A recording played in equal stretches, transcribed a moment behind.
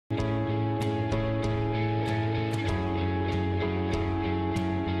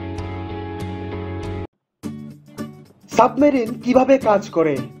Submarine কিভাবে কাজ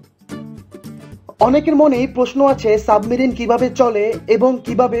করে? অনেকের মনেই প্রশ্ন আছে, সাবমেরিন কিভাবে চলে এবং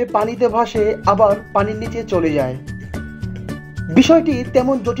কিভাবে পানিতে ভাসে আবার পানির নিচে চলে যায়। বিষয়টি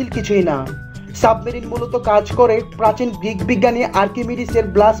তেমন জটিল কিছুই না। সাবমেরিন মূলত কাজ করে প্রাচীন গ্রিক বিজ্ঞানী আর্কিমিডিসের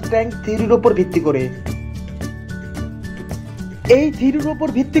ব্লাস্ট ট্যাঙ্ক থিওরির উপর ভিত্তি করে। এই থিওরির উপর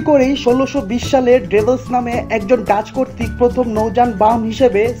ভিত্তি করেই 1620 সালে ড্রেভেলস নামে একজন ডাচ কর্তৃক প্রথম নৌযান বাহন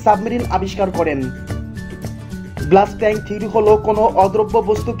হিসেবে সাবমেরিন আবিষ্কার করেন। ব্লাস্ট ট্যাঙ্ক থিওরি হলো কোনো অদ্রব্য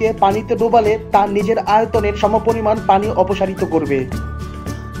বস্তুকে পানিতে ডোবালে তার নিজের আয়তনের সমপরিমাণ পানি অপসারিত করবে।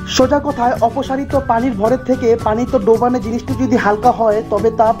 সোজা কথায়, অপসারিত পানির ভরের থেকে পানিতে ডোবানো জিনিসটি যদি হালকা হয় তবে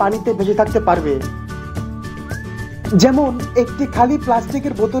তা পানিতে ভেসে থাকতে পারবে। যেমন একটি খালি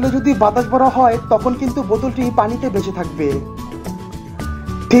প্লাস্টিকের বোতলে যদি বাতাস ভরা হয় তখন কিন্তু বোতলটি পানিতে ভেসে থাকবে।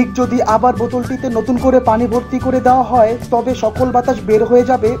 ঠিক যদি আবার বোতলটিতে নতুন করে পানি ভর্তি করে দেওয়া হয় তবে সকল বাতাস বের হয়ে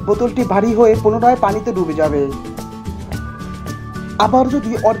যাবে, বোতলটি ভারী হয়ে পুনরায় পানিতে ডুবে যাবে। আবার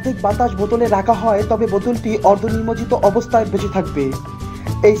যদি অর্ধেক বাতাস বোতলে রাখা হয় তবে বোতলটি অর্ধনিমজ্জিত অবস্থায় বেঁচে থাকবে।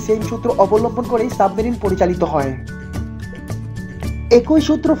 এই সেম সূত্র অবলম্বন করেই সাবমেরিন পরিচালিত হয়। একই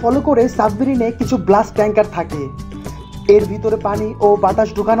সূত্র ফলো করে সাবমেরিনে কিছু ব্লাস্ট ট্যাঙ্কার থাকে। এর ভিতরে পানি ও বাতাস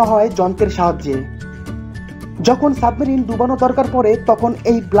ঢুকানো হয় যন্ত্রের সাহায্যে। যখন সাবমেরিন ডুবানো দরকার পড়ে তখন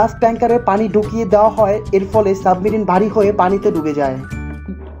এই ব্লাস্ট ট্যাঙ্কারে পানি ঢুকিয়ে দেওয়া হয়, এর ফলে সাবমেরিন ভারী হয়ে পানিতে ডুবে যায়।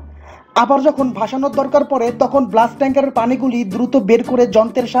 আবার যখন ভাসানোর দরকার পড়ে তখন ব্লাস্ট ট্যাঙ্কারের পানিগুলি দ্রুত বের করে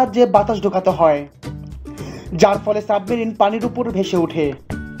যন্ত্রের সাহায্যে বাতাস ঢোকাতে হয়, যার ফলে সাবমেরিন পানির উপর ভেসে ওঠে।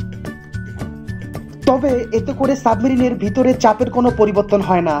 তবে এতে করে সাবমেরিনের ভিতরে চাপের কোনো পরিবর্তন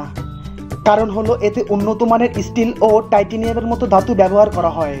হয় না। কারণ হলো এতে উন্নত মানের স্টিল ও টাইটেনিয়ামের মতো ধাতু ব্যবহার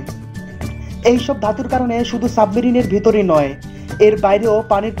করা হয়। এইসব ধাতুর কারণে শুধু সাবমেরিনের ভিতরেই নয়, এর বাইরেও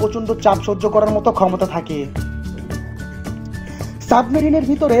পানির প্রচণ্ড চাপ সহ্য করার মতো ক্ষমতা থাকে। সাবমেরিনের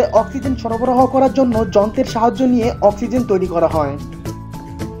ভিতরে অক্সিজেন সরবরাহ করার জন্য যন্ত্রের সাহায্য নিয়ে অক্সিজেন তৈরি করা হয়।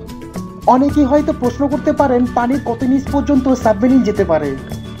 অনেকেই হয়তো প্রশ্ন করতে পারেন, পানির কত নিচ পর্যন্ত সাবমেরিন যেতে পারে?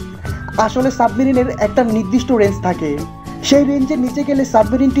 আসলে সাবমেরিনের একটা নির্দিষ্ট রেঞ্জ থাকে। সেই রেঞ্জের নিচে গেলে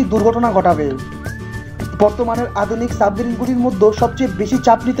সাবমেরিনটি দুর্ঘটনা ঘটাবে। বর্তমানের আধুনিক সাবমেরিনগুলির মধ্যে সবচেয়ে বেশি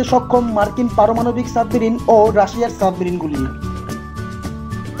চাপ নিতে সক্ষম মার্কিন পারমাণবিক সাবমেরিন ও রাশিয়ার সাবমেরিনগুলি।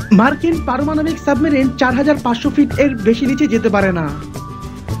 মার্কিন পারমাণবিক সাবমেরিন 4500 ফিট এর বেশি নিচে যেতে পারে না।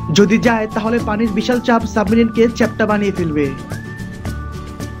 যদি যায় তাহলে পানির বিশাল চাপ সাবমেরিনকে চ্যাপ্টা বানিয়ে ফেলবে।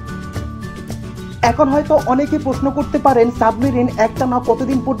 এখন হয়তো অনেকে প্রশ্ন করতে পারেন, সাবমেরিন একটানা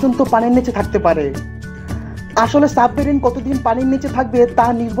কতদিন পর্যন্ত পানির নিচে থাকতে পারে? আসলে সাবমেরিন কতদিন পানির নিচে থাকবে তা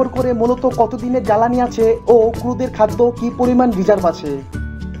নির্ভর করে মূলত কতদিনের জ্বালানি আছে ও ক্রুদের খাদ্য কি পরিমাণ রিজার্ভ আছে।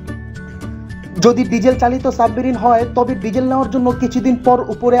 যদি ডিজেল চালিত সাবমেরিন হয় তবে ডিজেল নেওয়ার জন্য কিছুদিন পর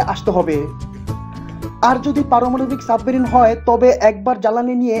উপরে আসতে হবে। আর যদি পারমাণবিক সাবমেরিন হয় তবে একবার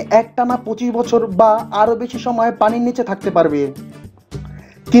জ্বালানি নিয়ে একটানা 25 বছর বা আরো বেশি সময় পানির নিচে থাকতে পারবে।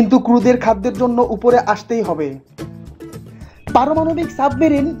 কিন্তু ক্রুদের খাদ্যের জন্য উপরে আসতেই হবে। পারমাণবিক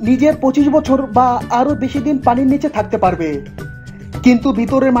সাবমেরিন নিজে 25 বছর বা আরো বেশি দিন পানির নিচে থাকতে পারবে, কিন্তু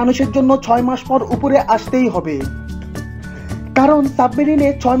ভিতরের মানুষের জন্য 6 মাস পর উপরে আসতেই হবে। কারণ সাবমেরিনে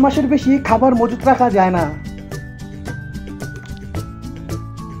 6 মাসের বেশি খাবার মজুত রাখা যায় না।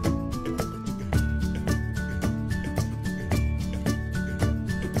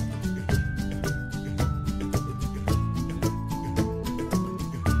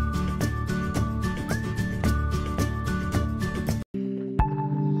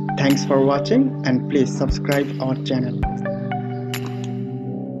 Thanks for watching and please subscribe our channel.